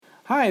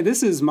Hi,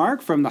 this is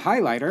Mark from The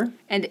Highlighter.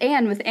 And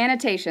Anne with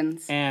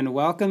Annotations. And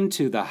welcome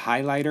to The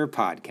Highlighter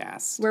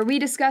Podcast, where we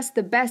discuss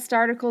the best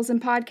articles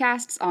and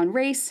podcasts on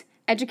race,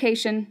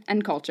 education,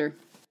 and culture.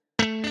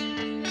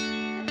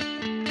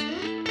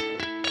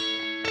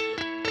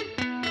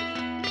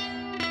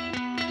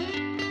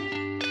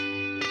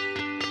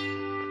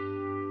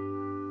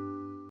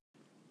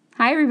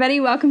 Hi, everybody.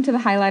 Welcome to the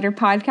Highlighter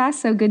Podcast.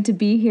 So good to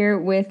be here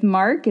with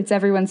Mark. It's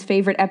everyone's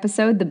favorite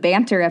episode, the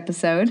Banter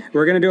episode.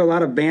 We're going to do a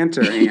lot of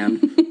banter,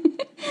 Anne.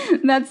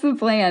 That's the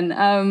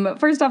plan.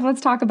 First off,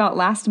 let's talk about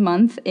last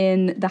month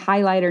in the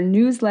Highlighter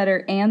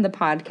newsletter and the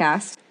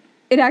podcast.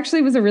 It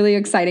actually was a really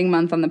exciting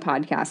month on the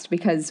podcast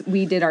because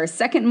we did our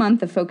second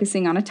month of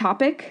focusing on a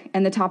topic,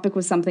 and the topic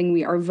was something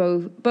we are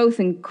both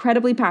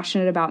incredibly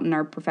passionate about in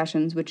our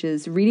professions, which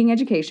is reading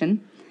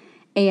education.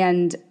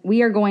 And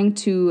we are going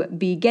to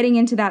be getting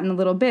into that in a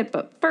little bit.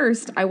 But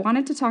first, I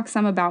wanted to talk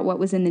some about what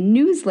was in the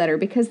newsletter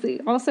because they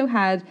also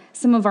had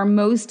some of our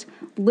most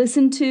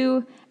listened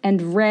to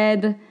and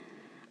read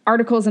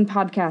articles and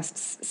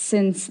podcasts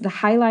since the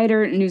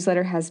Highlighter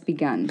newsletter has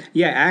begun.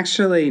 Yeah,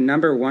 actually,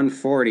 number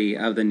 140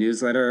 of the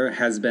newsletter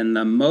has been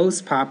the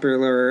most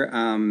popular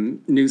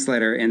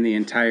newsletter in the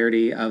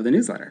entirety of the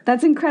newsletter.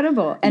 That's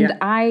incredible. And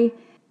I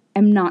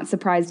am not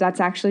surprised.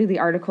 That's actually the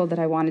article that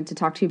I wanted to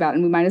talk to you about,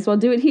 and we might as well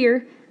do it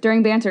here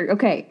during banter.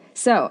 Okay,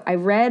 so I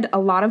read a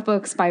lot of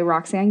books by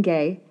Roxane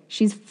Gay.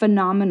 She's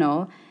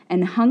phenomenal.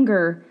 And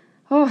Hunger,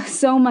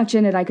 so much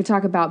in it I could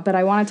talk about, but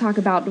I want to talk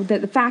about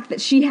the fact that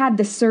she had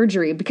the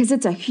surgery, because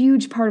it's a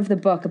huge part of the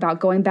book about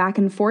going back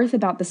and forth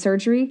about the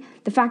surgery,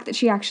 the fact that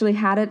she actually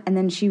had it, and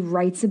then she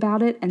writes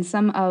about it, and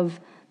some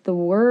of the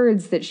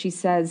words that she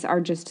says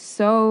are just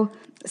so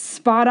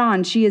spot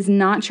on. She is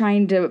not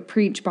trying to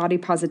preach body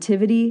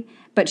positivity,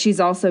 but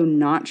she's also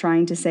not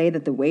trying to say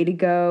that the way to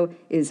go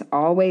is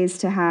always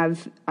to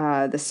have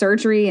the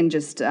surgery and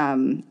just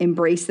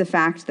embrace the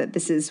fact that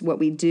this is what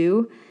we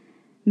do.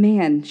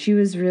 Man, she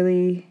was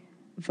really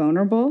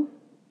vulnerable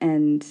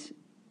and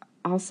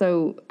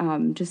also,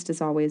 just as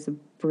always, a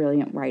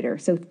brilliant writer.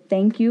 So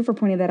thank you for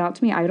pointing that out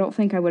to me. I don't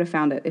think I would have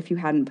found it if you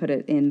hadn't put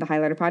it in the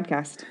Highlighter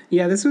podcast.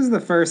 Yeah, this was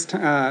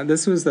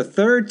the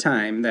third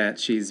time that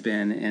she's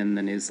been in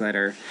the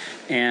newsletter,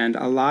 and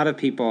a lot of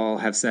people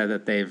have said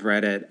that they've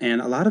read it, and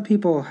a lot of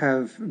people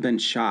have been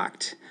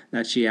shocked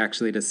that she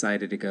actually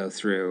decided to go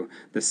through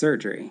the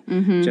surgery,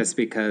 just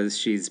because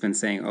she's been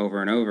saying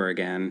over and over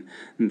again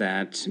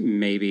that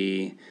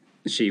maybe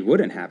she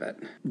wouldn't have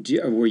it.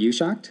 Were you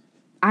shocked?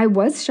 I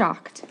was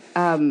shocked,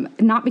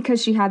 not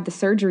because she had the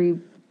surgery,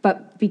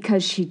 but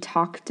because she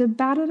talked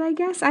about it, I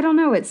guess. I don't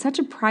know. It's such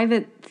a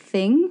private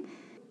thing.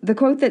 The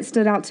quote that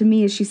stood out to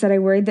me is she said, "I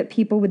worried that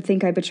people would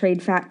think I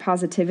betrayed fat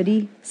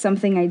positivity,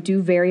 something I do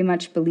very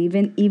much believe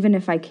in, even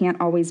if I can't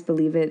always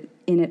believe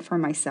in it for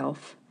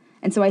myself."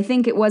 And so I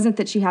think it wasn't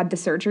that she had the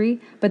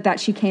surgery, but that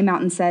she came out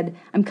and said,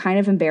 "I'm kind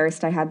of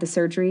embarrassed I had the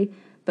surgery,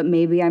 but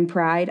maybe I'm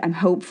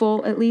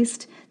hopeful at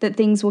least that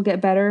things will get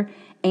better.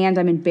 And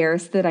I'm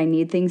embarrassed that I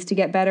need things to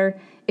get better."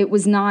 It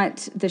was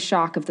not the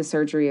shock of the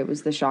surgery. It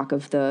was the shock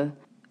of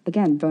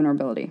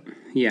vulnerability.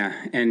 Yeah,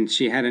 and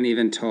she hadn't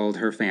even told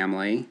her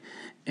family.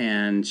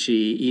 And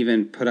she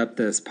even put up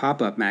this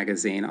pop-up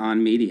magazine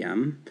on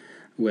Medium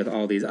with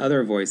all these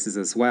other voices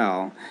as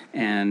well.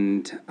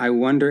 And I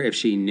wonder if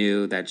she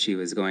knew that she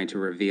was going to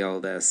reveal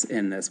this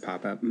in this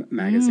pop-up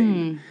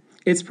magazine.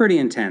 It's pretty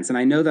intense. And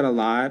I know that a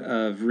lot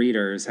of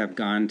readers have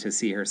gone to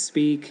see her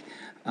speak.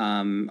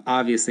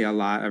 Obviously, a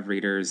lot of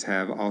readers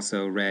have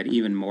also read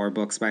even more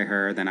books by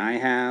her than I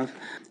have.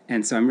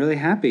 And so I'm really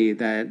happy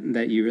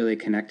that you really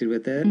connected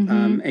with it.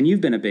 And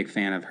you've been a big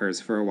fan of hers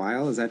for a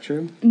while. Is that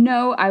true?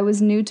 No, I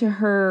was new to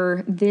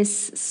her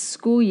this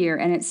school year,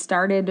 and it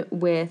started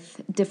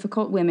with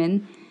Difficult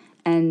Women.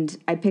 And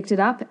I picked it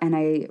up, and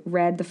I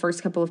read the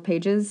first couple of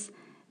pages,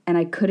 and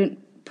I couldn't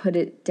put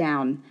it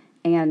down.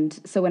 And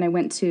so when I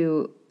went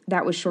to,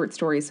 that was short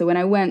stories. So when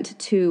I went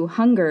to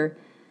Hunger,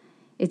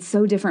 it's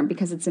so different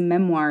because it's a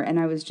memoir, and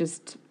I was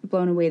just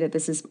blown away that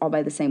this is all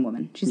by the same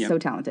woman. She's so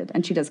talented,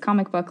 and she does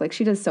comic book,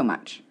 she does so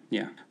much.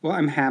 Yeah. Well,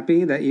 I'm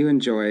happy that you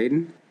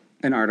enjoyed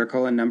an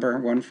article in number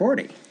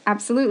 140.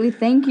 Absolutely.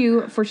 Thank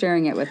you for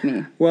sharing it with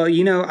me. Well,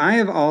 I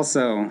have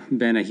also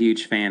been a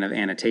huge fan of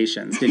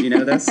annotations. Did you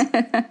know this?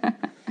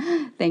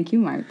 Thank you,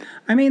 Mark.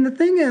 I mean, the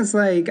thing is,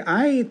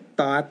 I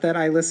thought that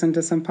I listened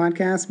to some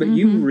podcasts, but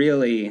you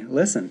really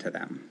listen to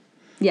them.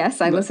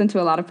 Yes, I listen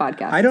to a lot of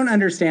podcasts. I don't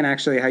understand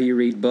actually how you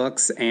read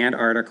books and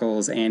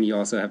articles and you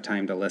also have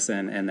time to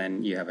listen and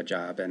then you have a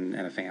job and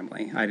a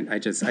family.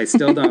 I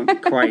still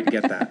don't quite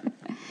get that.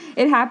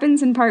 It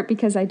happens in part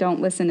because I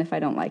don't listen if I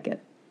don't like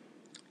it.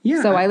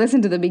 Yeah. So I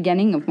listen to the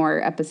beginning of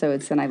more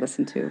episodes than I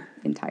listen to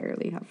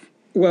entirely of.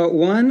 Well,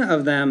 one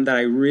of them that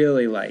I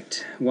really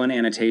liked, one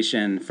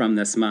annotation from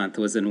this month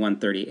was in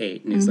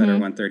 138, newsletter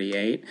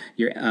 138.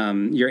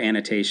 Your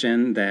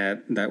annotation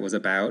that was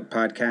about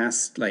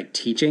podcasts, like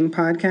teaching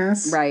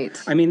podcasts. Right.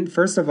 I mean,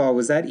 first of all,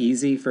 was that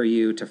easy for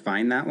you to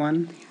find that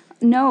one?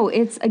 No,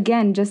 it's,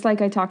 again, just like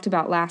I talked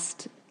about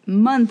last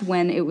month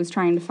when it was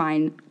trying to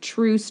find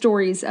true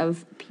stories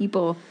of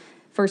people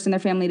first in their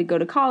family to go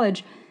to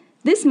college.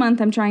 This month,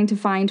 I'm trying to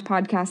find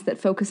podcasts that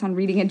focus on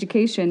reading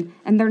education,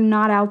 and they're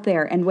not out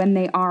there. And when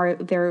they are,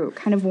 they're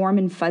kind of warm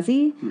and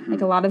fuzzy.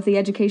 Like a lot of the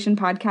education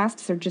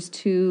podcasts are just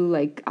too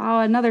like, oh,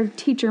 another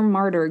teacher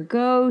martyr.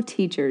 Go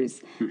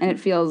teachers. And it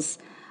feels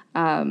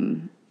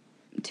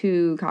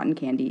too cotton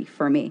candy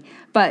for me.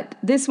 But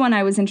this one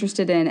I was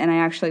interested in, and I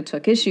actually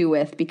took issue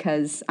with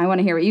because I want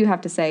to hear what you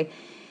have to say.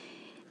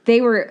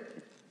 They were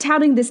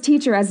touting this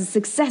teacher as a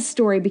success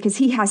story because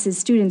he has his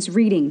students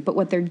reading, but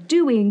what they're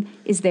doing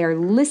is they're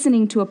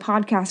listening to a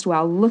podcast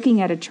while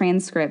looking at a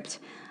transcript.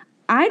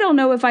 I don't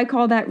know if I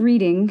call that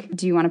reading.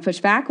 Do you want to push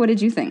back? What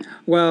did you think?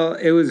 Well,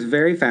 it was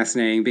very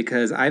fascinating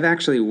because I've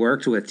actually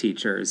worked with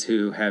teachers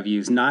who have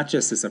used not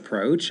just this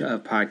approach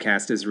of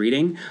podcast as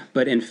reading,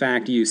 but in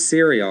fact use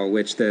Serial,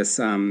 which this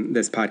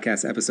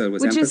podcast episode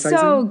was emphasizing. Which is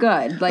so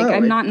good. Like,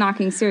 I'm not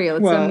knocking Serial.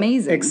 It's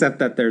amazing. Except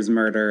that there's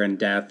murder and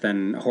death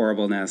and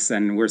horribleness,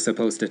 and we're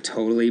supposed to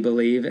totally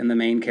believe in the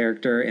main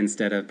character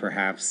instead of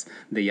perhaps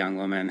the young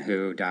woman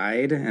who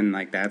died, and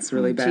like that's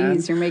really bad.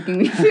 Jeez, you're making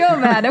me feel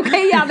bad.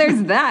 Okay, yeah,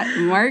 there's that.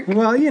 Mark?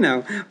 Well,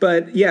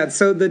 but yeah,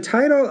 so the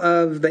title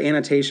of the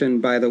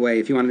annotation, by the way,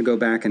 if you want to go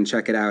back and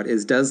check it out,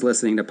 is Does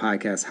Listening to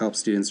Podcasts Help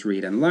Students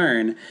Read and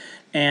Learn?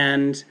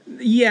 And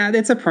yeah,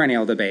 it's a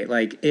perennial debate.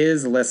 Like,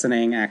 is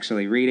listening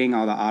actually reading?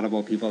 All the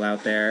Audible people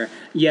out there.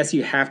 Yes,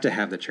 you have to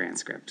have the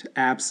transcript.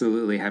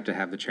 Absolutely have to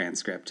have the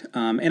transcript.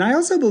 And I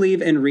also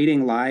believe in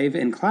reading live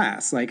in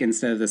class, like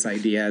instead of this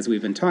idea, as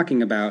we've been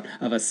talking about,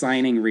 of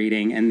assigning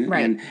reading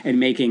and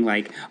making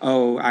like,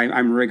 oh,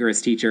 I'm a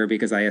rigorous teacher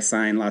because I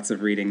assign lots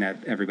of reading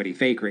that everybody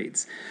fake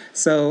reads.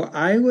 So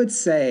I would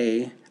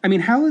say, I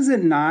mean, how is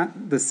it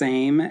not the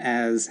same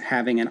as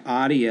having an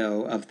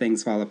audio of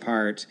Things Fall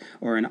Apart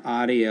or an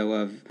audio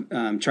of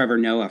Trevor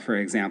Noah, for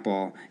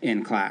example,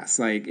 in class?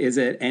 Like, is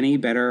it any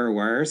better or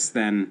worse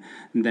than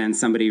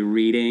somebody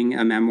reading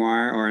a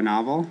memoir or a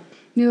novel?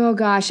 Oh,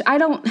 gosh.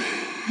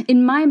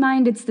 In my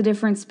mind, it's the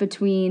difference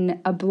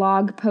between a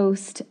blog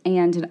post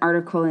and an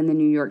article in the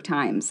New York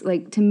Times.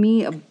 Like, to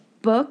me, a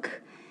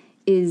book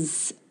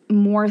is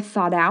more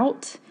thought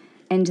out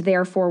and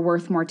therefore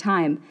worth more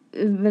time.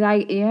 But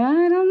I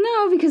don't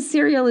know, because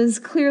Serial is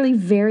clearly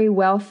very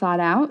well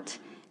thought out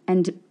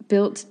and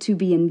built to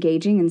be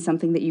engaging and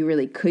something that you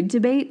really could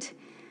debate.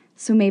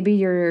 So maybe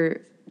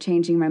you're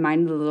changing my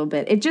mind a little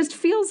bit. It just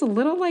feels a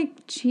little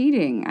like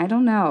cheating. I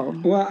don't know.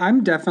 Well,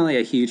 I'm definitely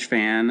a huge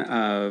fan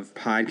of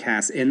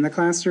podcasts in the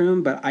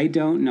classroom, but I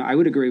don't know. I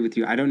would agree with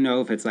you. I don't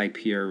know if it's like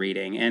pure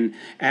reading. And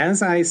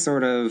as I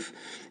sort of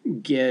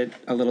get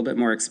a little bit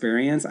more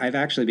experience, I've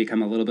actually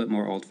become a little bit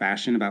more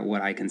old-fashioned about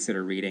what I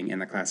consider reading in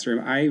the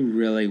classroom. I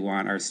really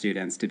want our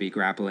students to be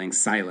grappling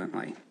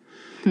silently.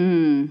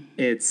 I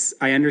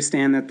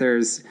understand that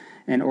there's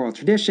an oral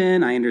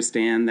tradition. I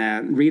understand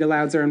that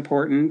read-alouds are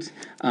important.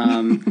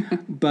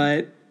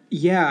 But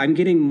yeah, I'm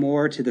getting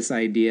more to this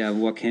idea of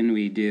what can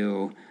we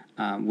do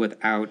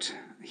without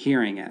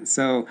hearing it.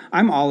 So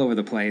I'm all over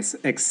the place,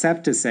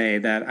 except to say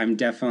that I'm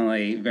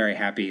definitely very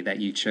happy that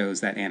you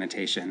chose that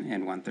annotation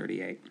in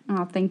 138.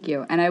 Oh, thank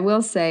you. And I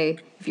will say,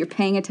 if you're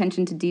paying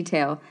attention to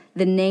detail,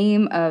 the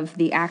name of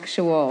the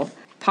actual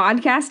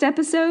podcast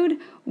episode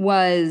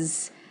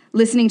was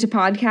Listening to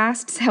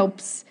Podcasts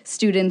Helps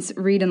Students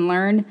Read and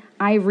Learn.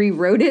 I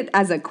rewrote it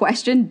as a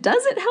question.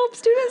 Does it help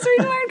students read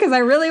and learn? Because I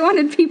really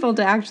wanted people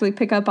to actually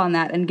pick up on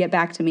that and get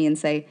back to me and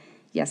say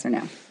yes or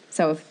no.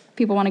 So if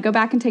people want to go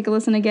back and take a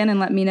listen again and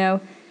let me know,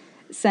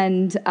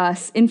 send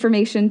us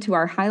information to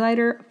our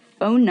highlighter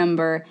phone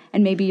number,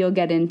 and maybe you'll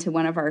get into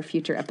one of our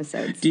future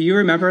episodes. Do you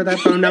remember that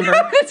phone number?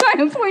 That's why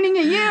I'm pointing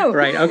at you.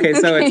 Right. Okay.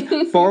 So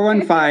it's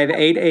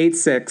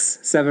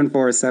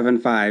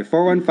 415-886-7475.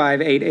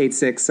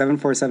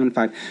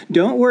 415-886-7475.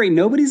 Don't worry.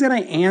 Nobody's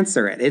going to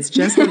answer it. It's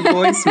just a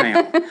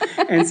voicemail.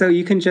 And so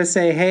you can just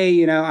say,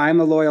 hey, I'm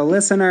a loyal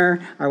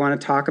listener. I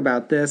want to talk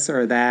about this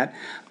or that.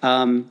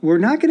 We're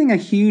not getting a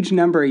huge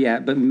number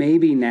yet, but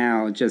maybe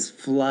now just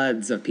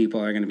floods of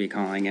people are going to be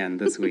calling in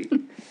this week.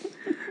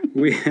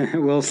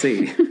 We'll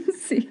see.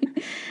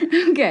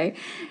 Okay.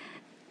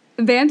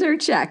 Banter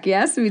check.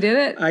 Yes, we did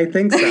it? I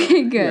think so.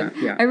 Okay, good.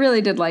 Yeah. I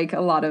really did like a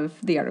lot of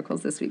the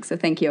articles this week, so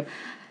thank you.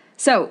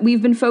 So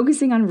we've been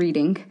focusing on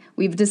reading.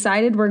 We've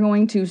decided we're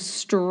going to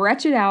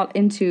stretch it out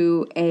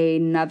into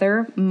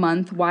another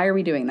month. Why are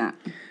we doing that?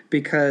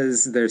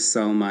 Because there's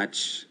so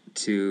much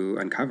to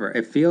uncover.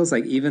 It feels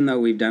like even though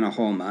we've done a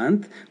whole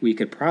month, we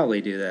could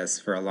probably do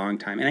this for a long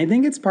time. And I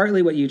think it's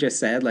partly what you just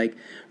said, like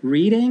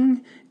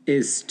reading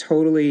is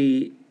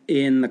totally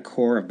in the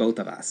core of both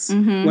of us.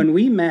 Mm-hmm. When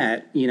we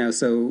met,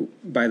 so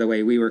by the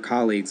way, we were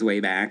colleagues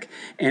way back.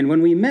 And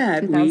when we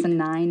met...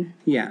 2009.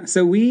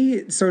 So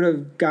we sort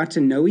of got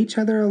to know each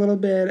other a little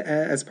bit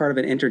as part of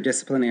an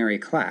interdisciplinary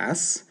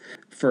class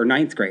for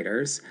ninth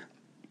graders.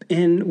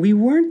 And we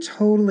weren't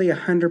totally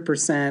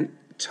 100%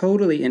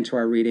 totally into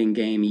our reading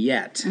game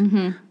yet.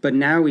 Mm-hmm. But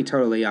now we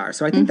totally are.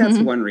 So I think that's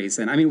one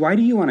reason. I mean, why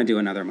do you want to do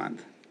another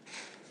month?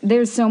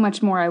 there's so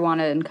much more I want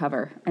to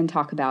uncover and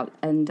talk about.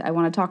 And I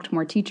want to talk to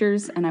more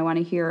teachers, and I want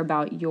to hear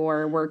about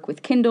your work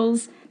with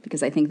Kindles,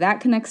 because I think that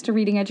connects to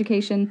reading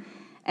education.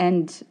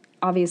 And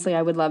obviously,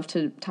 I would love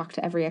to talk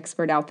to every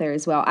expert out there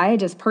as well. I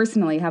just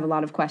personally have a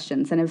lot of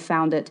questions and have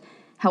found it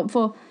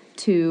helpful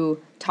to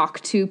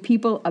talk to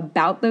people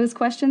about those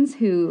questions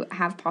who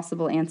have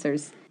possible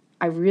answers.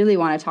 I really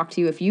want to talk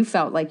to you if you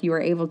felt like you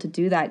were able to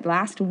do that.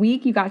 Last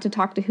week, you got to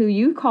talk to who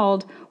you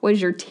called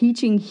was your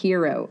teaching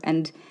hero.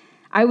 And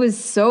I was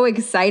so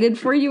excited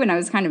for you, and I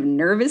was kind of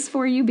nervous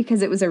for you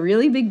because it was a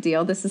really big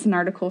deal. This is an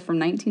article from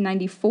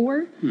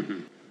 1994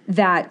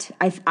 that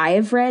I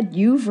have read,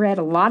 you've read,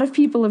 a lot of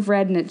people have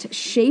read, and it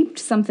shaped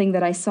something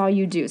that I saw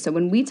you do. So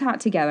when we taught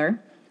together,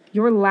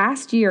 your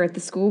last year at the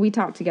school we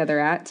taught together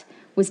at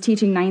was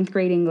teaching 9th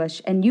grade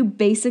English, and you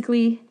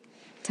basically,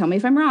 tell me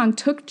if I'm wrong,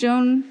 took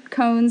Joan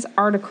Cohn's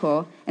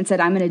article and said,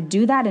 I'm going to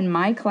do that in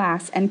my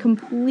class, and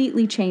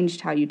completely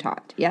changed how you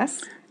taught.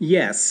 Yes?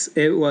 Yes,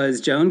 it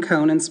was Joan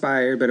Cohn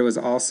inspired, but it was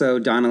also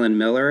Donalyn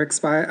Miller Is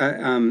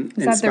that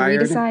the inspired.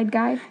 Read-A-Side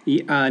guy?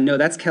 No,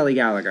 that's Kelly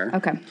Gallagher.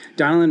 Okay.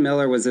 Donalyn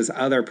Miller was this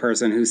other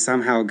person who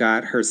somehow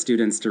got her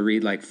students to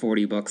read like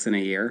 40 books in a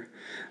year,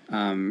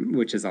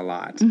 which is a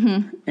lot.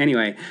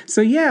 Anyway,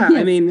 so yeah, Yes,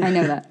 I mean... I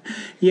know that.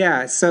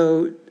 Yeah,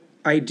 so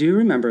I do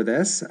remember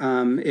this.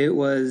 It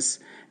was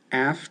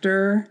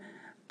after...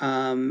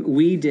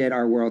 we did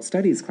our world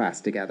studies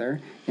class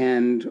together,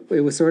 and it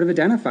was sort of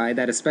identified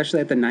that especially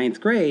at the 9th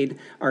grade,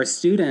 our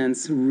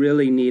students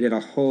really needed a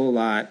whole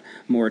lot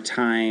more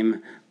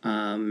time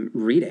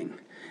reading.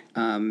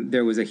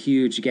 There was a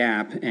huge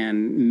gap,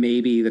 and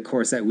maybe the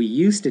course that we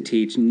used to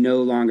teach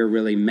no longer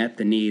really met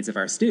the needs of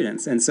our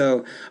students. And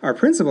so our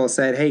principal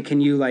said, hey,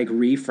 can you like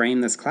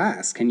reframe this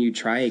class? Can you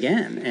try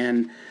again?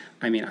 And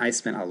I mean, I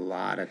spent a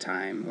lot of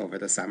time over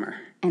the summer.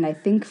 And I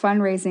think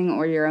fundraising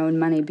or your own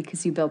money,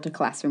 because you built a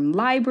classroom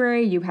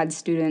library, you had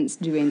students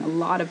doing a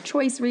lot of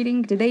choice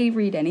reading. Did they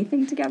read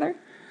anything together?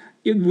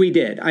 We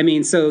did. I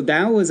mean, so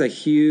that was a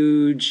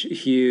huge,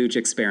 huge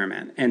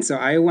experiment. And so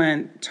I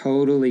went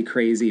totally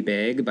crazy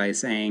big by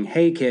saying,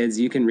 hey, kids,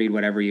 you can read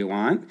whatever you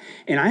want.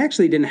 And I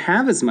actually didn't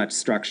have as much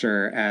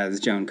structure as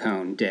Joan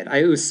Cohn did.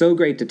 It was so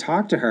great to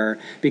talk to her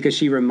because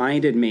she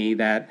reminded me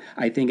that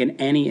I think in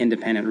any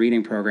independent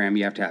reading program,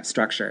 you have to have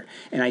structure.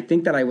 And I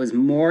think that I was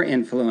more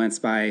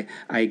influenced by,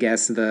 I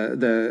guess,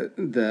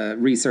 the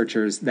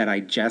researchers that I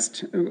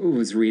just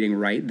was reading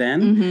right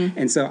then.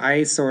 And so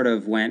I sort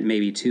of went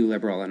maybe too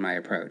liberal in my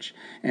approach.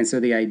 And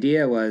so the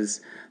idea was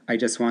I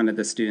just wanted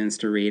the students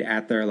to read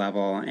at their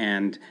level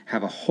and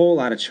have a whole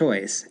lot of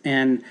choice.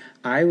 And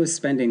I was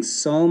spending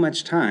so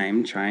much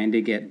time trying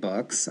to get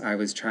books. I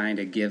was trying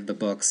to give the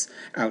books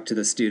out to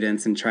the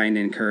students and trying to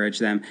encourage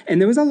them.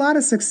 And there was a lot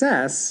of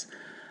success,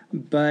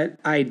 but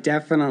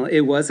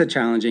it was a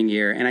challenging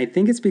year. And I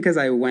think it's because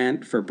I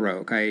went for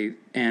broke. I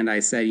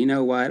said, you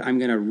know what, I'm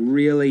going to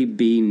really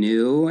be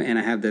new. And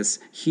I have this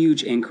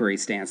huge inquiry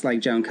stance like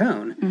Joan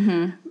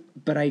Cohn.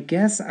 But I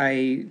guess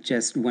I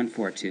just went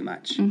for it too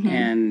much.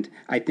 And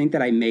I think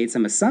that I made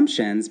some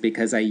assumptions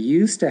because I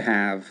used to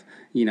have,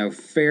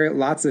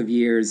 lots of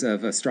years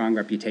of a strong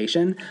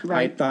reputation.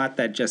 Right. I thought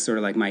that just sort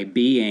of like my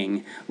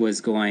being was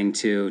going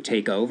to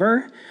take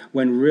over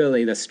when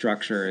really the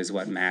structure is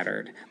what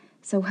mattered.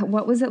 So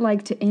what was it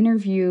like to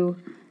interview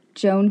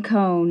Joan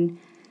Cohn?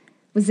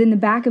 Was in the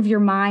back of your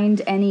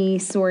mind any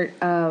sort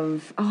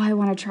of, I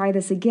want to try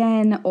this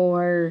again,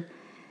 or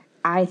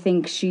I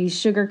think she's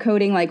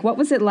sugarcoating? Like, what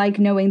was it like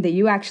knowing that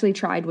you actually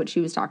tried what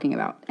she was talking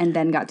about and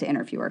then got to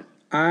interview her?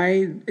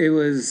 It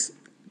was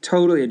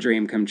totally a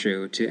dream come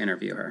true to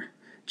interview her,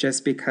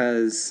 just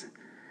because,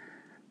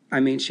 I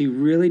mean, she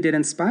really did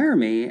inspire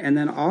me. And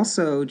then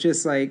also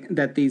just like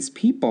that these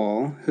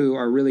people who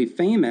are really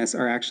famous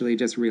are actually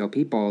just real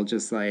people,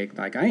 just like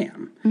I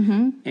am.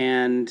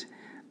 And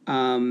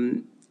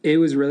it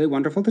was really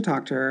wonderful to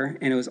talk to her,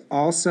 and it was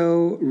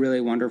also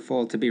really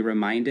wonderful to be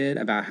reminded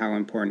about how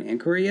important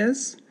inquiry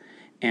is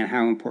and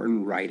how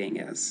important writing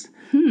is.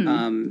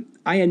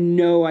 I had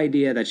no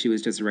idea that she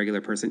was just a regular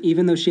person,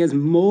 even though she has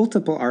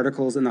multiple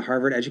articles in the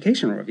Harvard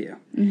Educational Review.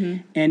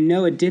 And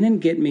no, it didn't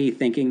get me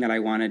thinking that I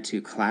wanted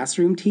to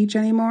classroom teach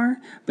anymore,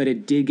 but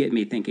it did get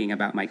me thinking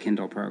about my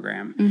Kindle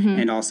program.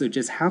 And also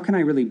just how can I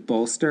really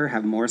bolster,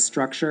 have more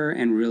structure,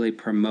 and really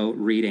promote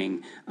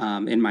reading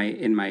in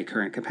my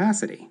current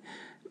capacity.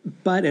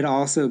 But it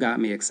also got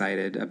me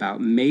excited about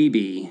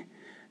maybe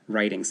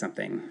writing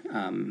something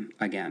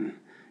again,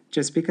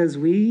 just because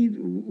we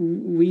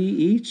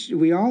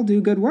all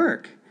do good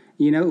work.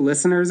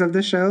 Listeners of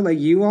the show, like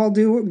you all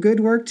do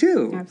good work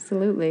too.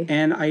 Absolutely.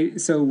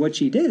 And so what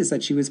she did is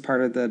that she was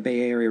part of the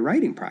Bay Area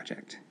Writing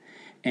Project.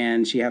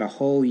 And she had a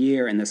whole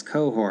year in this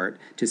cohort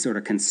to sort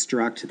of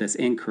construct this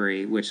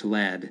inquiry, which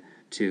led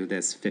to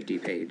this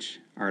 50-page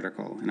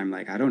article. And I'm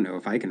like, I don't know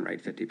if I can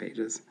write 50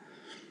 pages.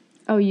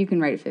 Oh, you can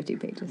write 50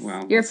 pages.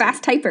 Well, you're a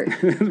fast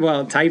typer.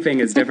 Well, typing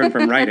is different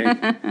from writing.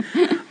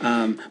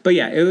 But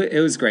yeah, it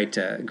was great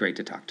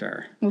to talk to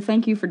her. Well,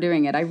 thank you for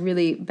doing it. I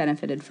really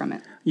benefited from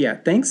it. Yeah,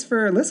 thanks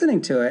for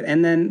listening to it.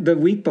 And then the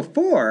week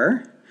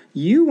before,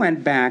 you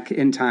went back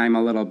in time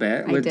a little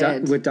bit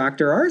with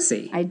Dr.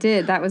 Arcee. I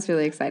did. That was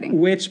really exciting.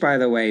 Which, by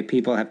the way,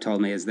 people have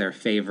told me is their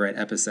favorite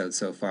episode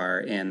so far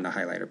in the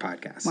Highlighter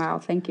podcast. Wow,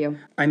 thank you.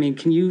 I mean,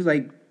 can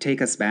you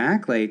take us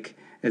back?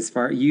 As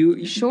far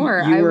you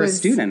were a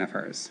student of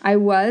hers. I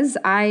was.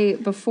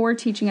 Before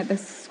teaching at the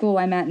school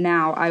I'm at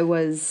now, I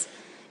was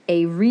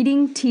a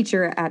reading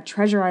teacher at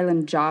Treasure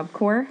Island Job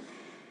Corps.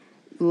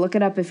 Look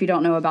it up if you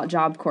don't know about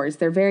Job Corps.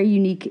 They're very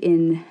unique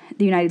in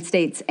the United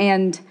States.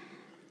 And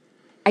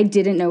I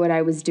didn't know what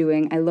I was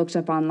doing. I looked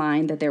up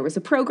online that there was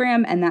a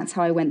program, and that's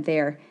how I went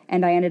there.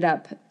 And I ended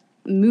up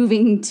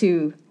moving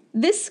to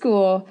this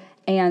school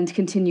and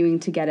continuing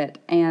to get it.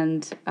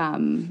 And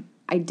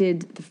I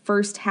did the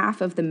first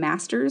half of the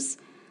master's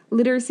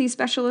literacy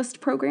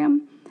specialist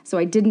program. So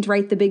I didn't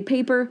write the big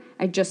paper.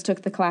 I just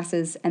took the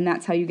classes, and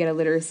that's how you get a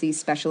literacy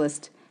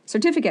specialist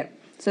certificate.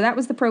 So that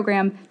was the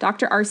program.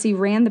 Dr. Arcee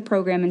ran the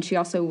program, and she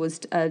also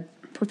was a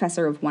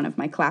professor of one of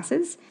my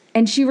classes.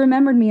 And she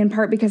remembered me in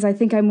part because I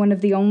think I'm one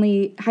of the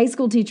only high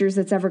school teachers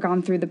that's ever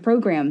gone through the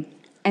program.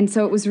 And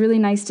so it was really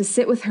nice to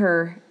sit with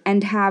her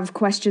and have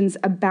questions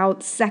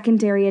about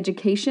secondary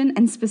education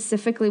and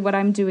specifically what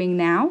I'm doing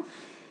now,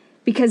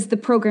 because the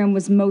program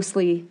was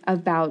mostly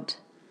about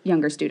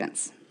younger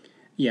students.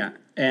 Yeah,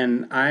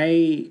 and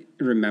I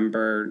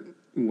remember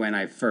when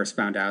I first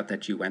found out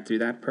that you went through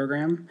that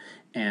program,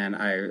 and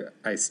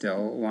I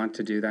still want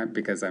to do that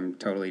because I'm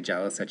totally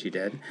jealous that you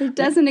did. It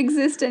doesn't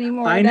exist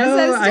anymore. I know.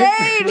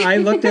 I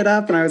looked it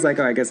up and I was like,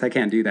 oh, I guess I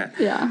can't do that.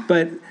 Yeah.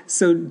 But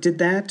so did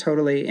that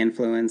totally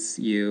influence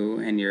you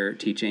and your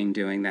teaching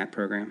doing that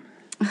program?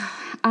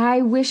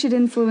 I wish it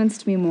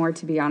influenced me more,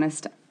 to be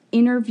honest.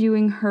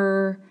 Interviewing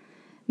her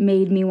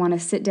made me want to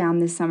sit down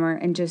this summer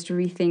and just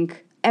rethink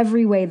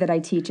every way that I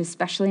teach,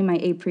 especially my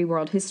AP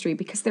World History,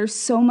 because there's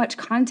so much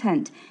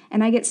content,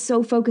 and I get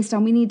so focused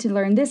on we need to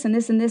learn this and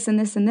this and this and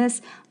this and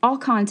this, all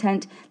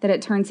content, that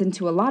it turns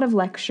into a lot of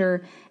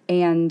lecture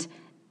and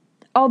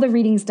all the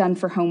readings done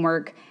for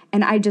homework.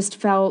 And I just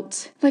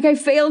felt like I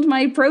failed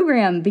my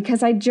program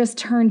because I just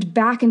turned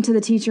back into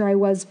the teacher I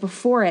was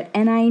before it.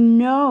 And I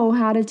know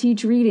how to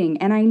teach reading,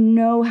 and I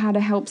know how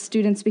to help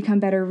students become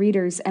better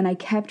readers. And I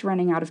kept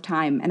running out of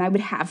time. And I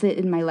would have it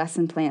in my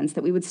lesson plans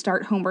that we would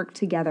start homework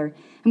together,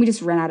 and we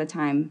just ran out of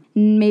time.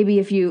 Maybe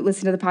if you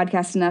listen to the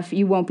podcast enough,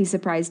 you won't be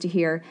surprised to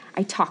hear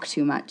I talk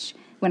too much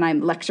when I'm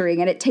lecturing,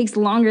 and it takes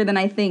longer than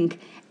I think.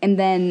 And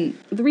then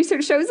the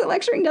research shows that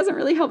lecturing doesn't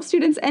really help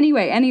students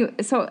anyway.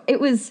 So it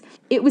was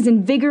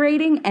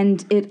invigorating,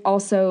 and it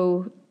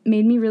also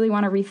made me really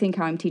want to rethink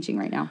how I'm teaching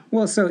right now.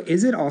 Well, so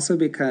is it also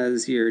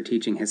because you're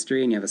teaching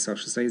history and you have a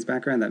social studies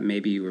background that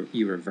maybe you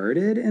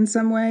reverted in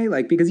some way?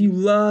 Because you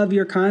love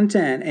your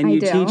content and you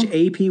teach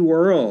AP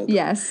World.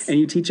 Yes. And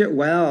you teach it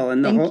well.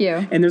 And Thank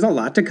you. And there's a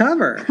lot to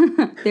cover.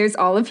 There's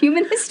all of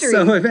human history.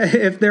 So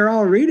if they're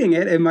all reading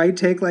it, it might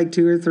take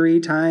 2 or 3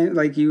 times,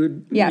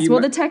 Yes,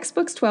 the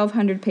textbook's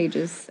 1,200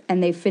 pages,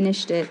 and they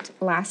finished it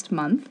last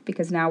month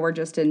because now we're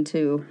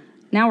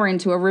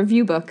into a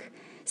review book.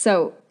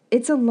 So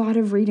it's a lot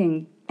of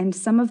reading, and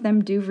some of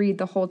them do read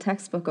the whole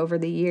textbook over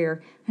the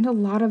year, and a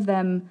lot of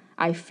them,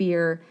 I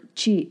fear,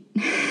 cheat.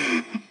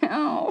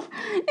 Oh,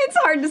 it's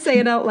hard to say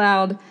it out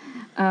loud.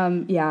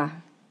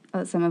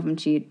 Some of them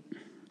cheat.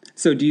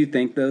 So do you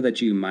think, though, that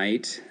you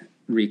might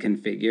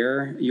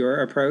reconfigure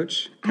your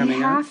approach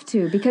coming up? I have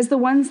to, because the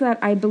ones that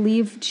I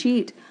believe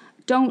cheat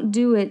don't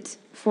do it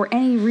for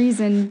any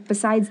reason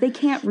besides they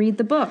can't read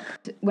the book.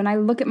 When I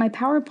look at my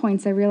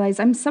PowerPoints, I realize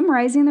I'm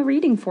summarizing the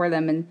reading for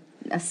them in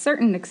a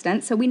certain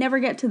extent, so we never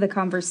get to the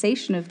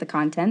conversation of the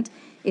content.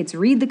 It's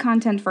read the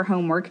content for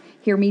homework,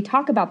 hear me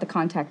talk about the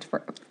content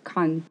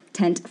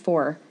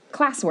for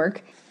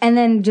classwork, and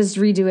then just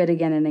redo it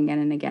again and again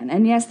and again.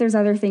 And yes, there's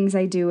other things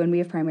I do, and we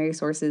have primary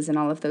sources and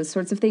all of those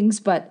sorts of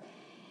things, but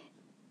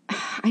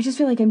I just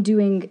feel like I'm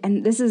doing,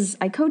 and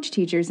I coach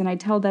teachers, and I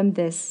tell them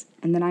this,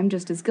 and then I'm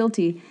just as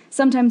guilty.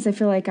 Sometimes I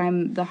feel like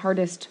I'm the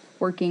hardest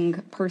working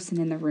person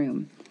in the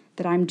room,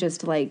 that I'm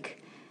just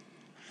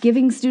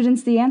giving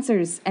students the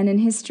answers, and in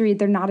history,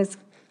 they're not as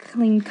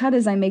clean cut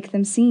as I make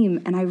them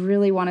seem, and I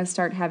really want to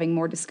start having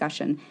more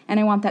discussion. And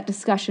I want that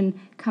discussion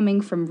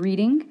coming from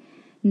reading,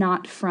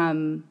 not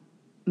from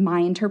my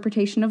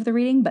interpretation of the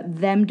reading,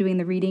 but them doing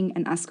the reading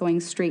and us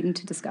going straight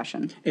into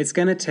discussion. It's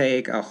going to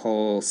take a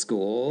whole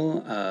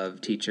school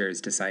of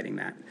teachers deciding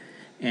that.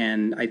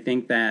 And I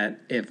think that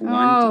if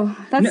one...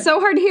 that's so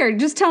hard to hear.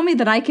 Just tell me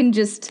that I can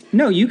just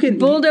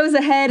bulldoze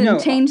ahead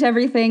and change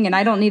everything, and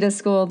I don't need a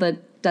school that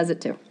does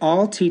it too.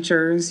 All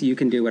teachers, you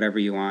can do whatever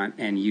you want,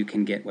 and you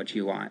can get what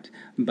you want.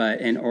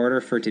 But in order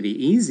for it to be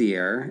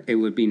easier, it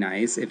would be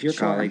nice if your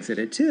colleagues did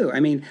it too. I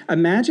mean,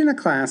 imagine a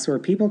class where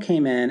people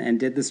came in and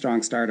did the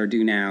Strong Start or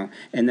Do Now,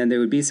 and then there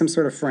would be some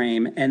sort of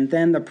frame, and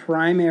then the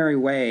primary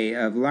way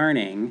of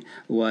learning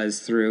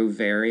was through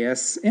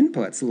various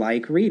inputs,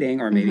 like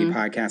reading or maybe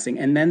podcasting,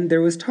 and then there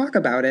was talk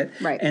about it,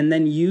 and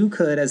then you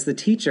could, as the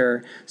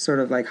teacher, sort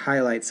of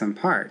highlight some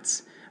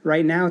parts.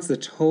 Right now, it's the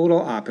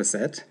total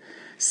opposite.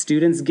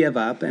 students give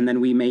up, and then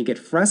we may get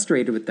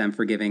frustrated with them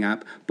for giving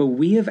up, but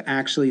we have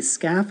actually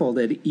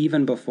scaffolded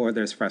even before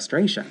there's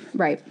frustration.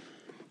 Right.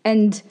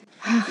 And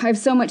I have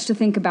so much to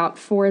think about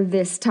for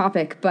this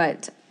topic,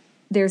 but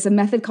there's a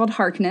method called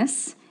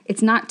Harkness.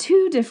 It's not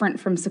too different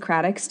from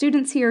Socratic.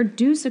 Students here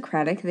do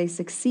Socratic. They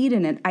succeed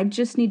in it. I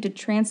just need to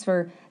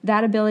transfer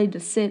that ability to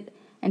sit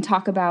and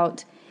talk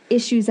about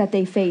issues that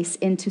they face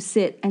into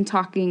sit and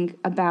talking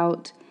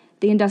about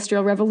the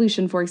Industrial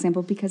Revolution, for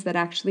example, because that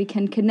actually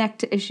can connect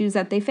to issues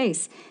that they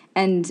face.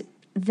 And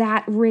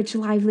that rich,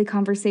 lively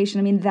conversation,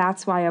 I mean,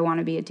 that's why I want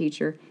to be a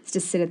teacher, is to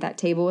sit at that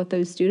table with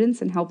those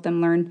students and help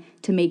them learn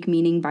to make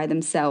meaning by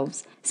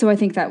themselves. So I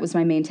think that was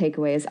my main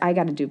takeaway, is I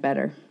got to do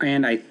better.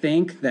 And I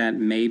think that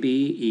maybe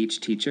each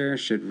teacher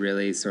should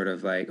really sort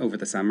of like, over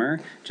the summer,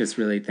 just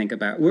really think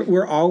about,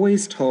 we're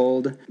always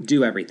told,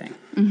 do everything.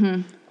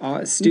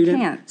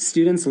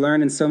 Students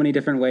learn in so many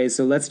different ways,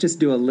 so let's just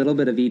do a little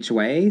bit of each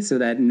way so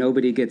that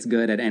nobody gets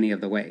good at any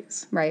of the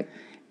ways. Right.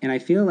 And I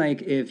feel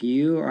like if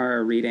you are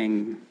a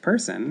reading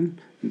person,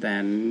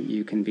 then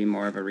you can be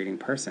more of a reading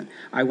person.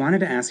 I wanted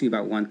to ask you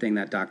about one thing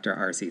that Dr.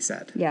 Arce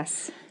said.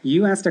 Yes.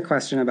 You asked a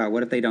question about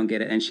what if they don't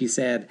get it, and she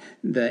said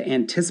the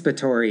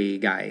anticipatory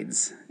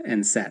guides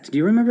and set. Do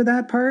you remember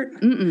that part?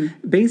 Mm-mm.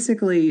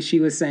 Basically, she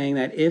was saying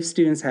that if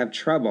students have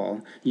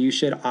trouble, you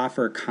should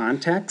offer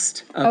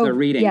context of the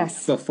reading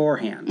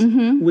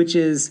beforehand, which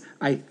is,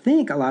 I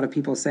think, a lot of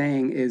people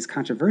saying is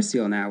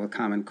controversial now with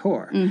Common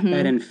Core.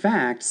 That, in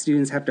fact,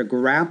 students have to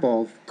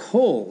grapple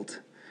cold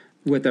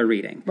with their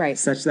reading,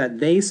 such that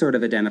they sort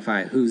of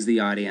identify who's the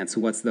audience,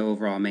 what's the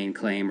overall main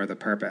claim or the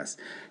purpose.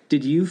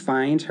 Did you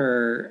find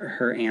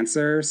her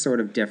answer sort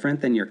of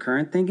different than your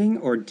current thinking,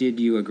 or did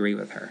you agree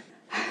with her?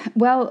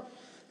 Well,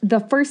 the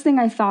first thing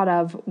I thought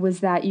of was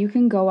that you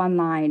can go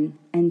online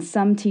and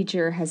some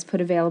teacher has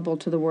put available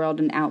to the world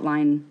an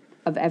outline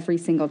of every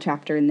single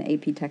chapter in the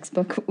AP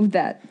textbook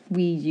that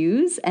we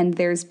use. And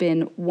there's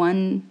been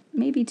one,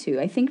 maybe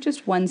two, I think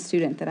just one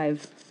student that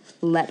I've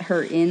let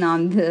her in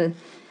on the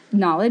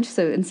knowledge.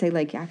 So, and say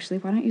like, actually,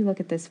 why don't you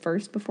look at this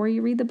first before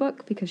you read the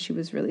book? Because she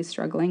was really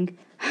struggling.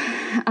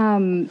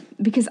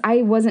 Because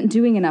I wasn't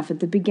doing enough at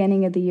the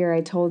beginning of the year.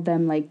 I told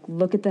them, like,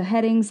 look at the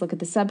headings, look at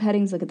the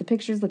subheadings, look at the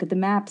pictures, look at the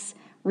maps,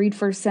 read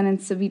first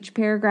sentence of each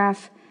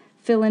paragraph,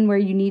 fill in where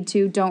you need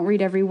to, don't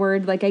read every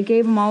word. Like, I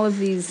gave them all of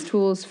these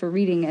tools for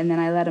reading, and then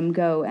I let them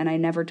go, and I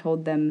never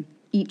told them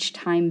each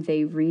time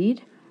they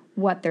read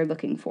what they're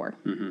looking for.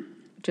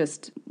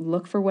 Just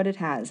look for what it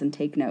has and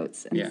take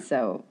notes. And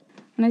so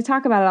when I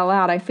talk about it out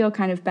loud, I feel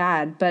kind of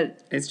bad,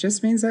 but it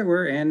just means that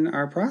we're in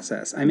our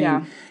process. I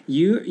mean,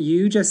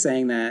 you just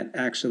saying that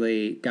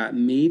actually got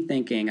me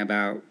thinking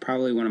about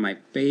probably one of my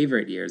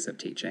favorite years of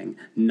teaching,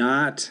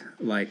 not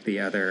like the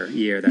other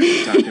year that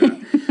we talked about.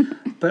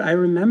 But I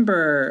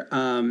remember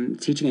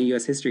teaching a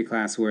U.S. history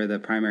class where the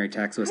primary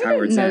text was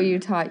Howard Zinn. I didn't know you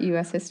taught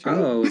U.S. history.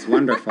 Oh, it was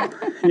wonderful.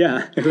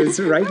 Yeah, it was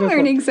right before. I'm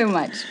learning so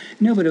much.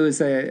 No, but it was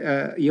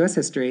a U.S.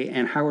 history,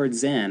 and Howard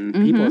Zinn,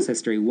 People's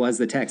History, was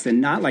the text, and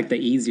not like the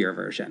easier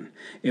version.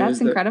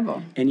 That's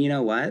incredible. And you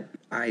know what?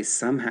 I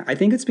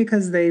think it's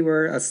because they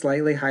were a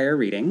slightly higher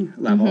reading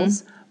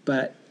levels,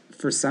 but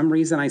for some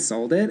reason I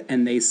sold it,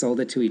 and they sold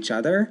it to each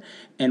other,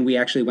 and we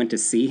actually went to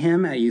see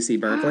him at UC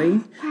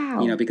Berkeley,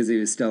 wow. You know, because he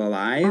was still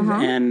alive,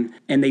 and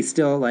they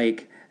still,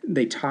 like,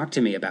 they talked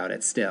to me about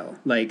it still.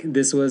 Like,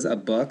 this was a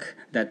book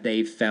that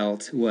they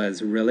felt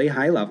was really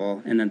high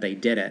level, and then they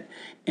did it.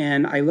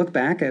 And I look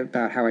back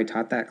about how I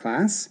taught that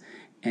class,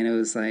 and it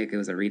was like, it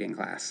was a reading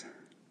class.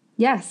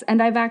 Yes,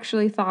 and I've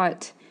actually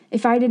thought,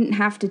 if I didn't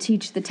have to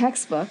teach the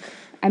textbook,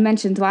 I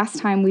mentioned last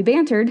time we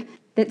bantered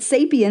that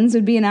Sapiens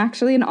would be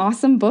actually an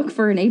awesome book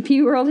for an AP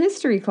World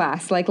History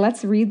class. Like,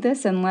 let's read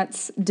this and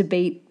let's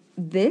debate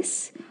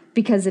this,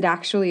 because it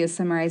actually is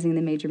summarizing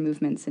the major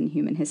movements in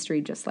human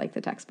history, just like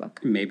the textbook.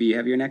 Maybe you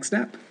have your next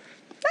step.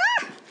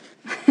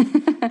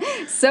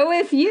 So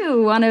if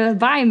you want to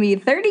buy me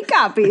 30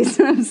 copies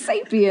of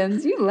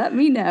Sapiens, you let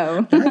me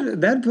know.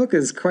 That book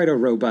is quite a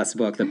robust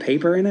book. The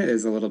paper in it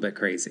is a little bit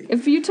crazy.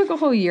 If you took a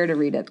whole year to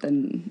read it,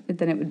 then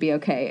it would be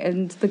okay.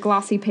 And the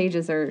glossy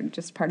pages are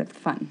just part of the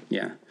fun.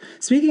 Yeah.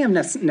 Speaking of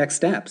next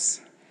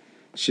steps,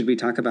 should we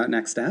talk about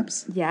next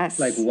steps? Yes.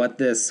 Like what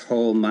this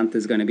whole month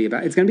is going to be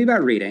about. It's going to be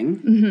about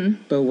reading,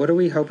 but what are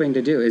we hoping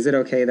to do? Is it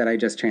okay that I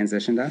just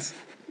transitioned us?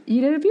 You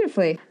did it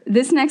beautifully.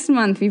 This next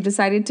month, we've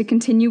decided to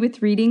continue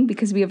with reading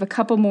because we have a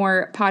couple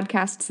more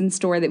podcasts in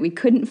store that we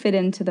couldn't fit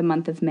into the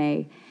month of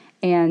May.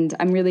 And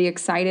I'm really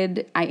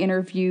excited. I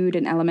interviewed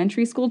an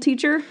elementary school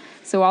teacher.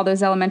 So all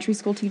those elementary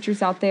school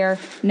teachers out there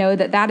know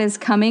that that is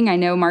coming. I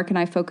know Mark and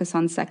I focus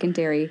on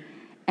secondary.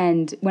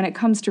 And when it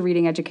comes to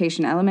reading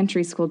education,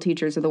 elementary school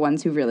teachers are the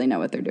ones who really know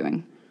what they're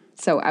doing.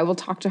 So I will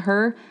talk to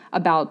her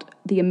about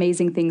the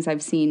amazing things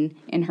I've seen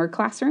in her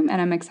classroom, and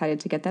I'm excited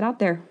to get that out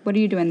there. What are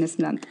you doing this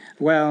month?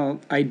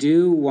 Well, I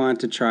do want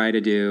to try to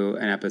do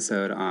an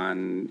episode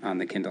on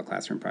the Kindle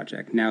Classroom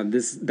Project. Now,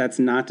 that's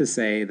not to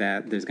say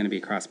that there's going to be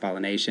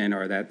cross-pollination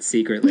or that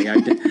secretly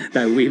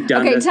that we've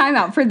done Okay, this. time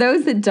out. For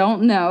those that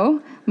don't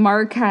know,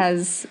 Mark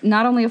has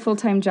not only a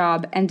full-time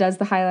job and does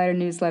the Highlighter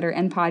newsletter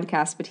and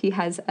podcast, but he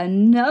has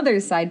another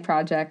side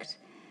project,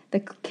 the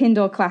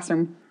Kindle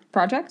Classroom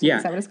Project. Yeah.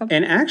 Is that what it's called?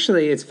 And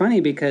actually, it's funny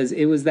because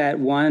it was that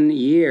one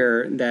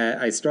year that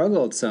I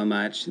struggled so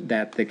much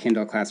that the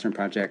Kindle Classroom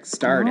Project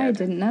started. Oh, I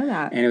didn't know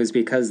that. And it was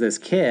because this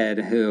kid,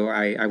 who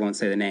I won't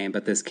say the name,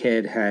 but this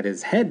kid had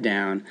his head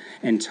down,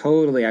 and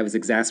totally I was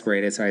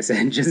exasperated. So I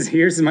said, just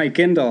here's my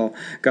Kindle,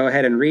 go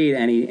ahead and read.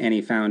 And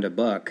he found a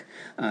book,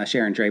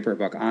 Sharon Draper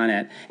book on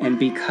it. And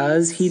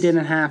because he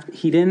didn't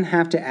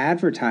have to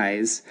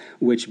advertise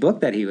which book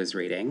that he was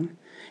reading,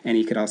 and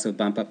he could also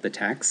bump up the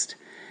text,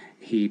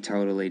 he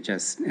totally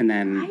just, and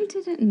then... I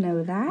didn't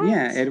know that.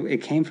 Yeah,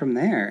 it came from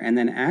there. And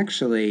then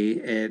actually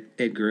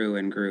it grew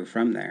and grew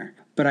from there.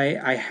 But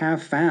I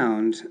have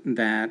found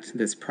that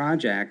this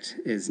project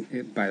is,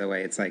 by the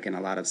way, it's like in a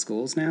lot of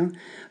schools now.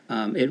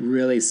 It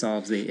really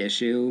solves the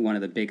issue, one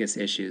of the biggest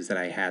issues that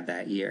I had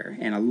that year.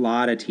 And a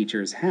lot of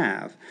teachers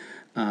have,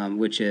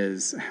 which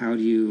is, how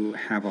do you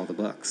have all the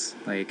books?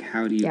 Like,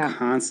 how do you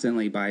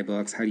constantly buy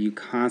books? How do you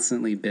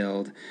constantly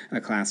build a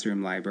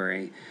classroom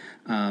library?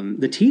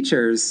 The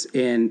teachers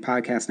in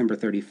podcast number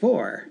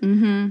 34,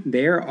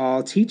 they're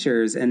all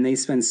teachers, and they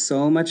spend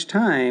so much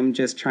time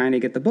just trying to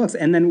get the books.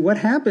 And then what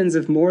happens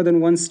if more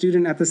than one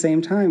student at the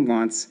same time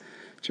wants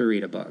to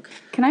read a book?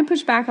 Can I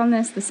push back on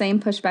this? The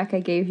same pushback I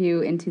gave you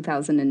in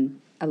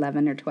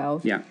 2011 or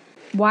 12? Yeah.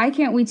 Why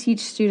can't we teach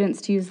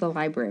students to use the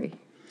library?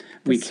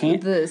 We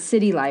can't. The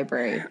city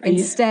library.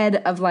 Instead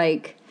of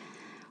like,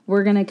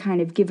 we're going to kind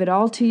of give it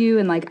all to you,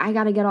 and like, I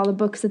got to get all the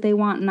books that they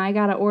want, and I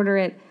got to order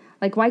it.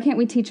 Like, why can't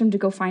we teach them to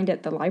go find it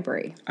at the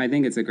library? I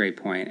think it's a great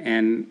point.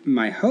 And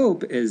my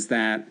hope is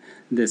that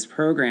this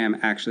program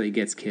actually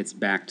gets kids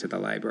back to the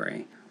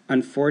library.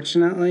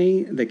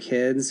 Unfortunately, the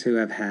kids who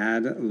have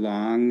had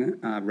long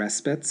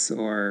respites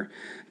or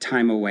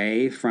time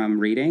away from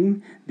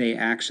reading, they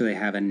actually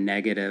have a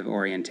negative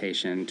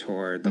orientation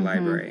toward the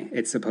library.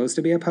 It's supposed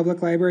to be a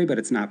public library, but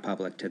it's not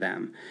public to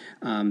them.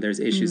 There's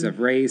issues of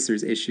race.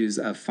 There's issues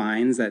of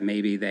fines that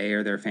maybe they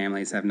or their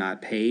families have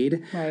not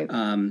paid. Right.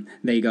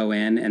 They go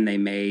in and they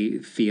may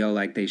feel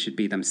like they should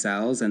be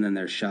themselves, and then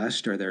they're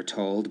shushed or they're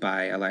told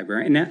by a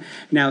librarian.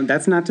 Now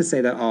that's not to say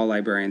that all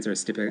librarians are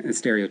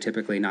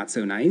stereotypically not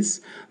so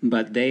nice,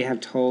 but they have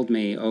told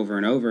me over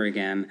and over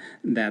again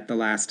that the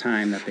last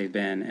time that they've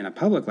been in a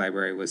public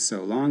library was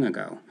so long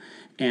ago.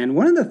 And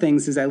one of the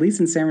things is, at least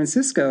in San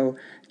Francisco,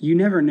 you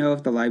never know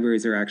if the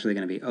libraries are actually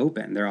going to be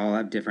open. They all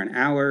have different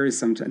hours.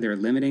 Sometimes they're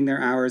limiting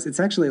their hours. It's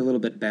actually a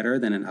little bit better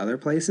than in other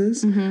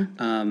places.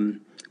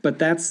 But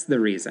that's the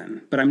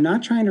reason. But I'm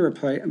not trying to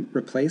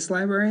replace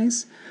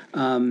libraries.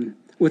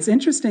 What's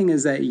interesting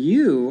is that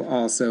you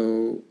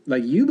also,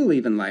 like, you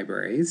believe in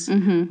libraries,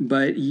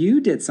 but you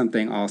did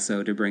something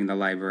also to bring the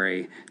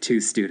library to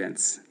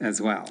students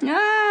as well.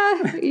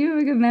 You have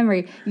a good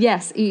memory.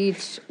 Yes,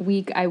 each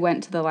week I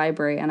went to the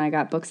library and I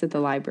got books at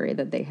the library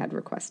that they had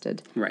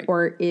requested. Right.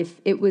 Or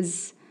if it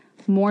was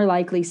more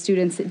likely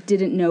students that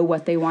didn't know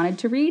what they wanted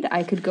to read,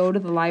 I could go to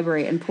the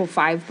library and pull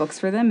 5 books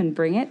for them and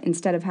bring it,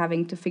 instead of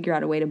having to figure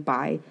out a way to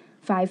buy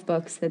 5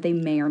 books that they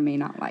may or may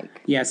not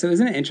like. Yeah, so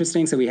isn't it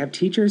interesting? So we have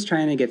teachers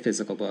trying to get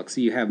physical books.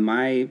 You have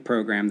my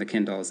program, the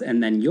Kindles,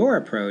 and then your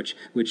approach,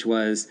 which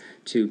was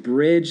to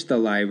bridge the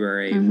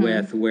library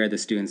with where the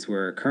students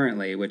were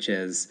currently, which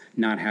is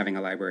not having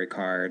a library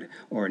card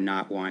or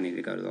not wanting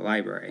to go to the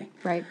library.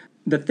 Right.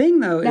 The thing,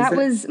 though, is that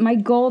was my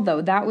goal,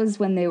 though. That was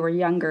when they were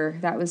younger.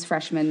 That was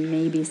freshman,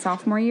 maybe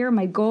sophomore year.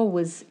 My goal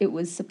was, it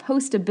was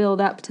supposed to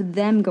build up to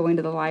them going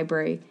to the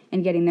library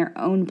and getting their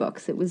own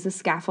books. It was the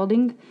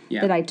scaffolding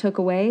that I took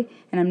away,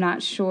 and I'm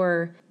not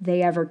sure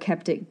they ever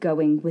kept it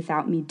going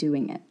without me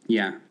doing it.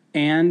 Yeah.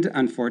 And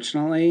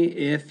unfortunately,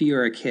 if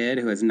you're a kid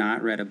who has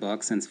not read a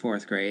book since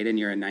 4th grade and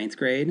you're in 9th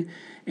grade,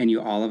 and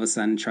you all of a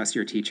sudden trust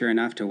your teacher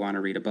enough to want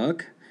to read a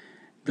book,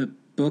 the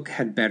book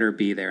had better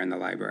be there in the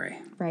library.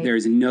 Right.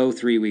 There's no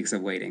 3 weeks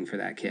of waiting for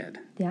that kid.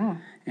 Yeah.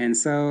 And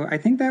so I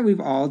think that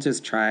we've all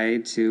just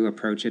tried to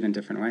approach it in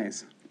different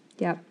ways.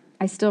 Yep.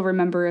 I still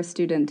remember a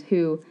student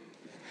who,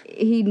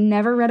 he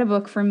never read a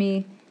book from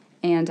me,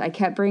 and I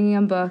kept bringing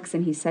him books,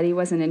 and he said he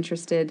wasn't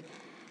interested.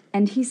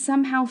 And he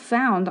somehow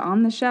found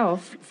on the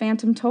shelf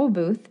Phantom Toll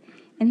Booth,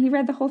 and he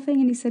read the whole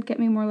thing, and he said, "Get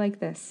me more like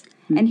this."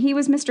 And he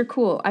was Mr.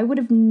 Cool. I would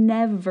have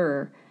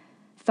never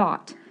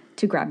thought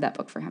to grab that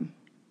book for him.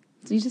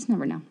 So you just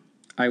never know.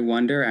 I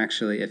wonder,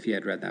 actually, if he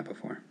had read that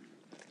before.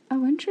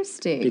 Oh,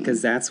 interesting.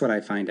 Because that's what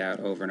I find out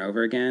over and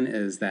over again,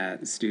 is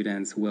that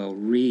students will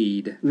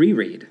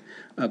reread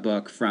a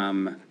book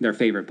from their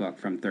favorite book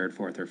from 3rd,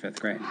 4th, or 5th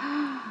grade.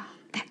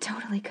 That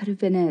totally could have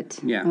been it.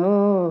 Yeah.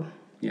 Oh.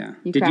 Yeah.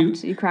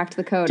 You cracked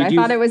the code. I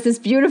thought it was this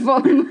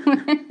beautiful.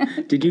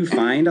 Did you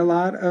find a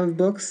lot of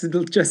books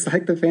just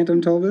like the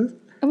Phantom Toll Booth?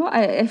 Well,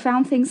 I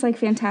found things like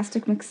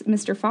Fantastic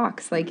Mr.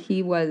 Fox. Like,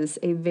 he was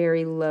a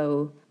very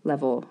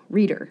low-level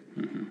reader,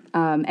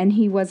 and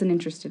he wasn't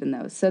interested in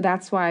those. So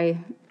that's why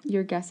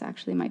your guess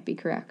actually might be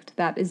correct.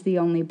 That is the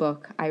only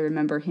book I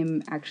remember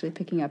him actually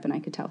picking up, and I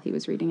could tell he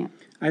was reading it.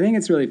 I think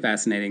it's really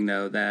fascinating,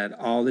 though, that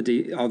all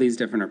these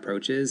different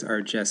approaches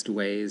are just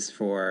ways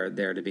for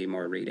there to be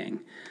more reading.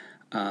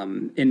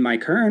 In my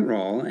current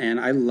role,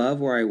 and I love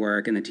where I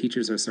work, and the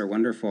teachers are so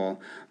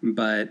wonderful,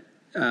 but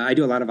I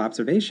do a lot of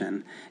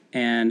observation,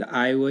 and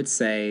I would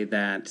say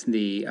that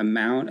the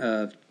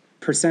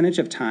percentage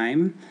of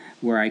time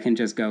where I can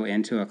just go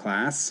into a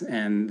class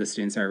and the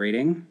students are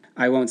reading,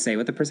 I won't say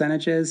what the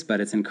percentage is, but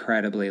it's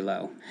incredibly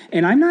low.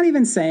 And I'm not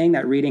even saying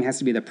that reading has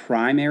to be the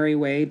primary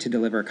way to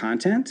deliver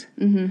content,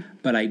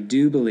 but I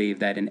do believe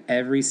that in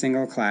every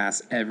single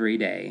class, every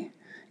day,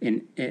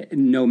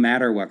 no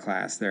matter what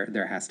class,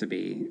 there has to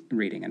be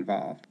reading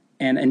involved.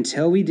 And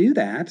until we do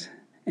that,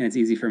 and it's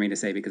easy for me to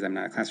say because I'm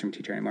not a classroom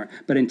teacher anymore,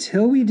 but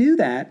until we do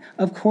that,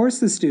 of course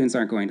the students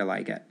aren't going to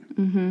like it.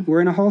 We're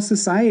in a whole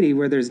society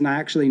where there's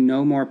actually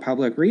no more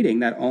public reading,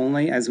 that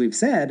only, as we've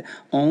said,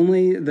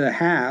 only the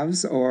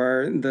haves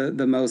or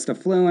the most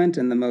affluent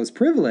and the most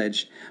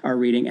privileged are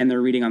reading, and they're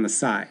reading on the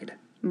side.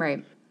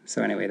 Right.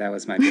 So anyway, that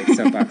was my big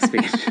soapbox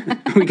speech.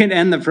 We can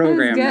end the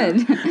program now.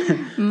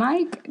 Good.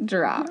 Mic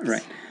drops.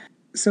 Right.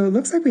 So it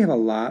looks like we have a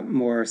lot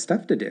more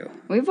stuff to do.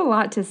 We have a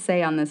lot to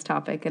say on this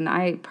topic, and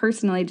I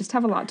personally just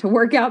have a lot to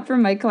work out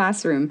from my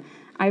classroom.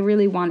 I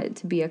really want it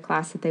to be a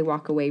class that they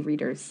walk away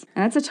readers.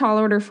 And that's a tall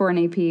order for an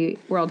AP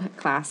World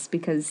class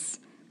because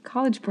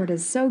College Board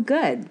is so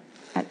good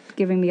at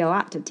giving me a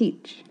lot to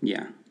teach.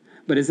 Yeah.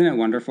 But isn't it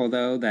wonderful,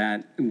 though,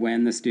 that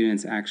when the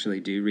students actually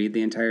do read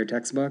the entire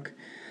textbook,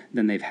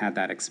 then they've had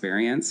that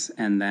experience,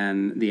 and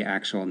then the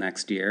actual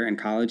next year in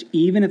college,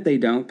 even if they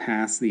don't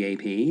pass the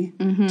AP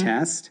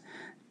test,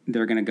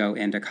 they're going to go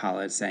into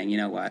college saying, you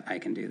know what, I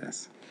can do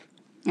this.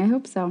 I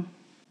hope so.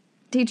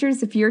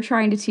 Teachers, if you're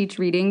trying to teach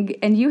reading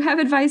and you have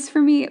advice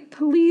for me,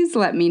 please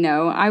let me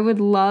know. I would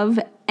love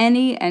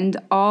any and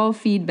all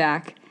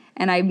feedback,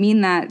 and I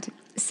mean that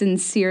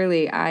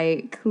sincerely.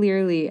 I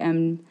clearly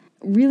am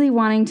really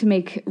wanting to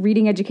make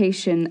reading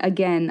education,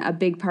 again, a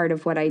big part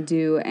of what I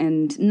do,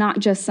 and not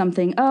just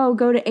something, oh,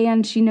 go to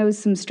Anne, she knows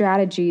some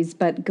strategies,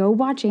 but go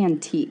watch Anne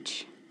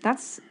teach.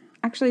 That's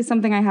actually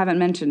something I haven't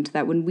mentioned,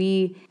 that when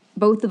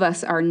both of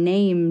us are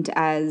named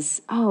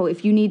as, oh,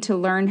 if you need to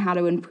learn how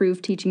to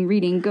improve teaching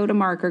reading, go to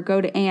Mark or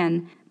go to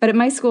Anne. But at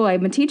my school,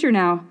 I'm a teacher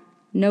now.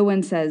 No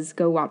one says,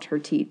 go watch her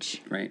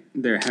teach. Right.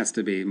 There has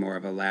to be more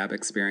of a lab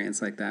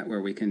experience like that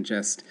where we can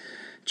just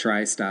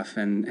try stuff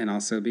and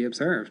also be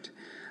observed.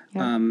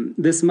 Yep.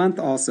 This month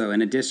also,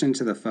 in addition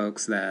to the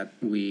folks that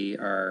we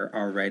are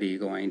already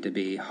going to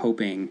be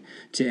hoping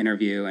to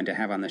interview and to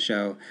have on the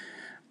show,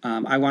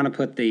 I want to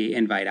put the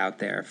invite out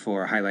there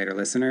for Highlighter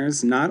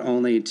listeners, not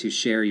only to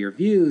share your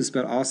views,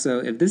 but also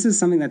if this is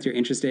something that you're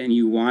interested in and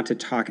you want to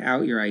talk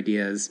out your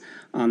ideas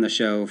on the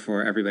show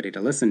for everybody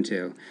to listen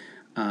to,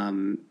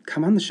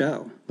 come on the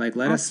show. Let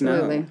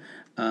Absolutely. us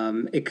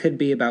know. It could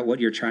be about what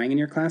you're trying in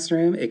your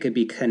classroom. It could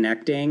be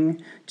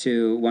connecting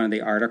to one of the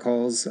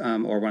articles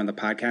or one of the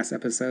podcast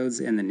episodes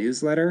in the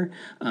newsletter,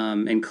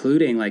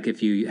 including like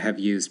if you have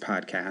used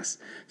podcasts.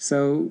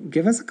 So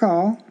give us a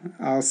call.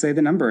 I'll say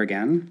the number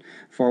again,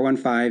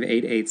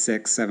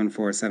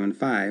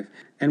 415-886-7475,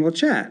 and we'll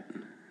chat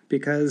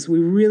because we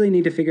really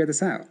need to figure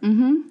this out.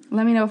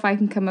 Let me know if I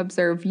can come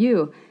observe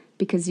you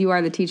because you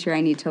are the teacher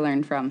I need to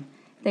learn from.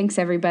 Thanks,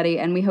 everybody,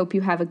 and we hope you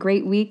have a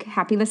great week.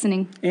 Happy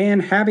listening.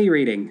 And happy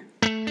reading.